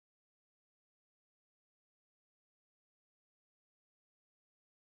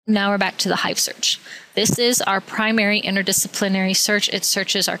Now we're back to the Hive search. This is our primary interdisciplinary search. It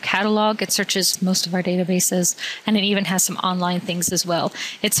searches our catalog, it searches most of our databases, and it even has some online things as well.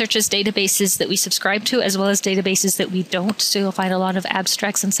 It searches databases that we subscribe to as well as databases that we don't, so you'll find a lot of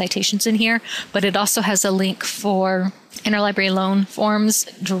abstracts and citations in here, but it also has a link for interlibrary loan forms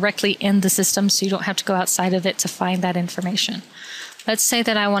directly in the system, so you don't have to go outside of it to find that information. Let's say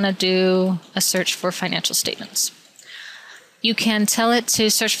that I want to do a search for financial statements. You can tell it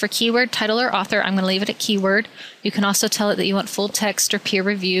to search for keyword, title, or author. I'm going to leave it at keyword. You can also tell it that you want full text or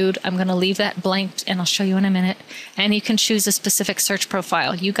peer-reviewed. I'm going to leave that blank, and I'll show you in a minute. And you can choose a specific search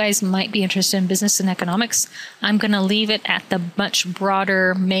profile. You guys might be interested in business and economics. I'm going to leave it at the much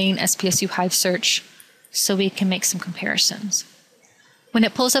broader main SPSU Hive search so we can make some comparisons. When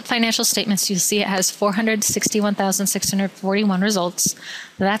it pulls up financial statements, you'll see it has 461,641 results.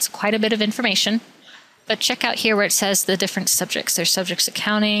 That's quite a bit of information. But check out here where it says the different subjects. There's subjects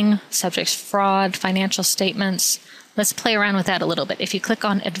accounting, subjects fraud, financial statements. Let's play around with that a little bit. If you click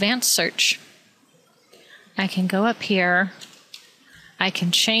on advanced search, I can go up here. I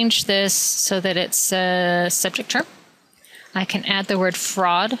can change this so that it's a subject term. I can add the word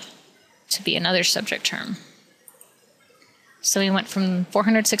fraud to be another subject term. So we went from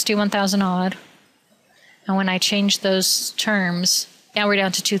 461,000 odd. And when I change those terms, now we're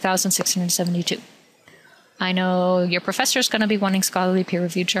down to 2,672. I know your professor is going to be wanting scholarly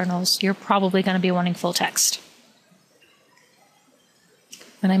peer-reviewed journals. You're probably going to be wanting full text.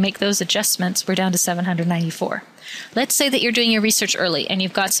 When I make those adjustments, we're down to 794. Let's say that you're doing your research early and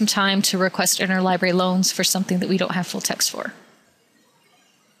you've got some time to request interlibrary loans for something that we don't have full text for.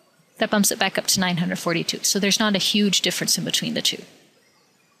 That bumps it back up to 942. So there's not a huge difference in between the two.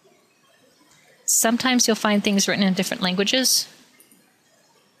 Sometimes you'll find things written in different languages.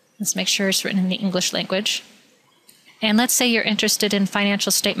 Let's make sure it's written in the English language. And let's say you're interested in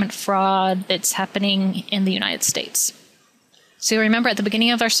financial statement fraud that's happening in the United States. So you remember at the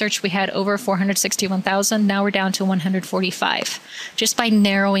beginning of our search, we had over 461,000. Now we're down to 145, just by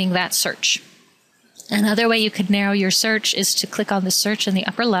narrowing that search. Another way you could narrow your search is to click on the search in the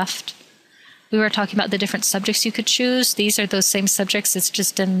upper left. We were talking about the different subjects you could choose. These are those same subjects. It's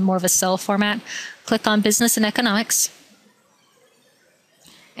just in more of a cell format. Click on business and economics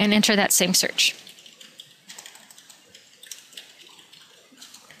and enter that same search.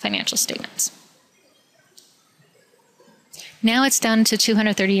 Financial statements. Now it's down to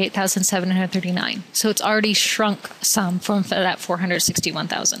 238,739. So it's already shrunk some from that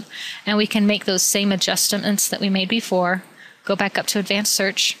 461,000. And we can make those same adjustments that we made before. Go back up to advanced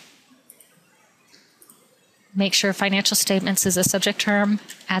search. Make sure financial statements is a subject term.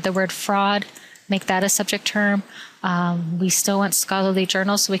 Add the word fraud. Make that a subject term. We still want scholarly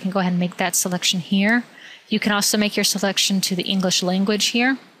journals, so we can go ahead and make that selection here. You can also make your selection to the English language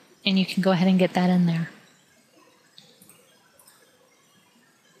here, and you can go ahead and get that in there.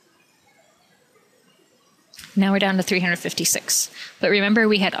 Now we're down to 356. But remember,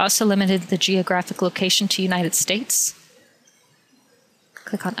 we had also limited the geographic location to United States.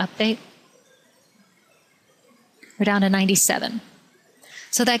 Click on Update. We're down to 97.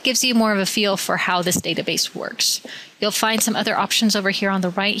 So that gives you more of a feel for how this database works. You'll find some other options over here on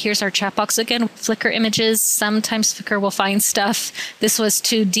the right. Here's our chat box again. Flickr images. Sometimes Flickr will find stuff. This was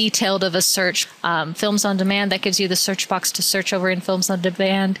too detailed of a search. Films on demand, that gives you the search box to search over in films on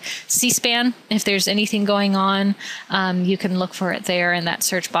demand. C-SPAN, if there's anything going on, you can look for it there in that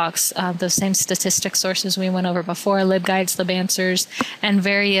search box. Those same statistics sources we went over before, LibGuides, LibAnswers, and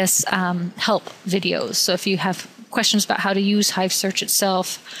various help videos. So if you have questions about how to use Hive Search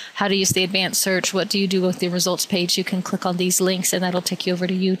itself, how to use the advanced search, what do you do with the results page, you can click on these links and that'll take you over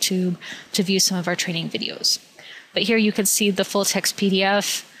to YouTube to view some of our training videos. But here you can see the full text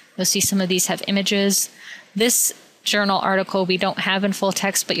PDF. You'll see some of these have images. This journal article we don't have in full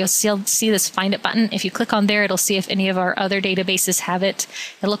text, but you'll still see this Find It button. If you click on there, it'll see if any of our other databases have it.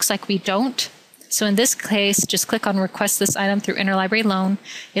 It looks like we don't. So in this case, just click on Request this item through Interlibrary Loan.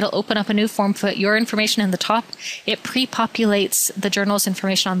 It'll open up a new form, put your information in the top. It pre-populates the journal's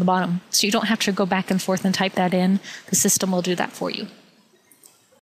information on the bottom. So you don't have to go back and forth and type that in. The system will do that for you.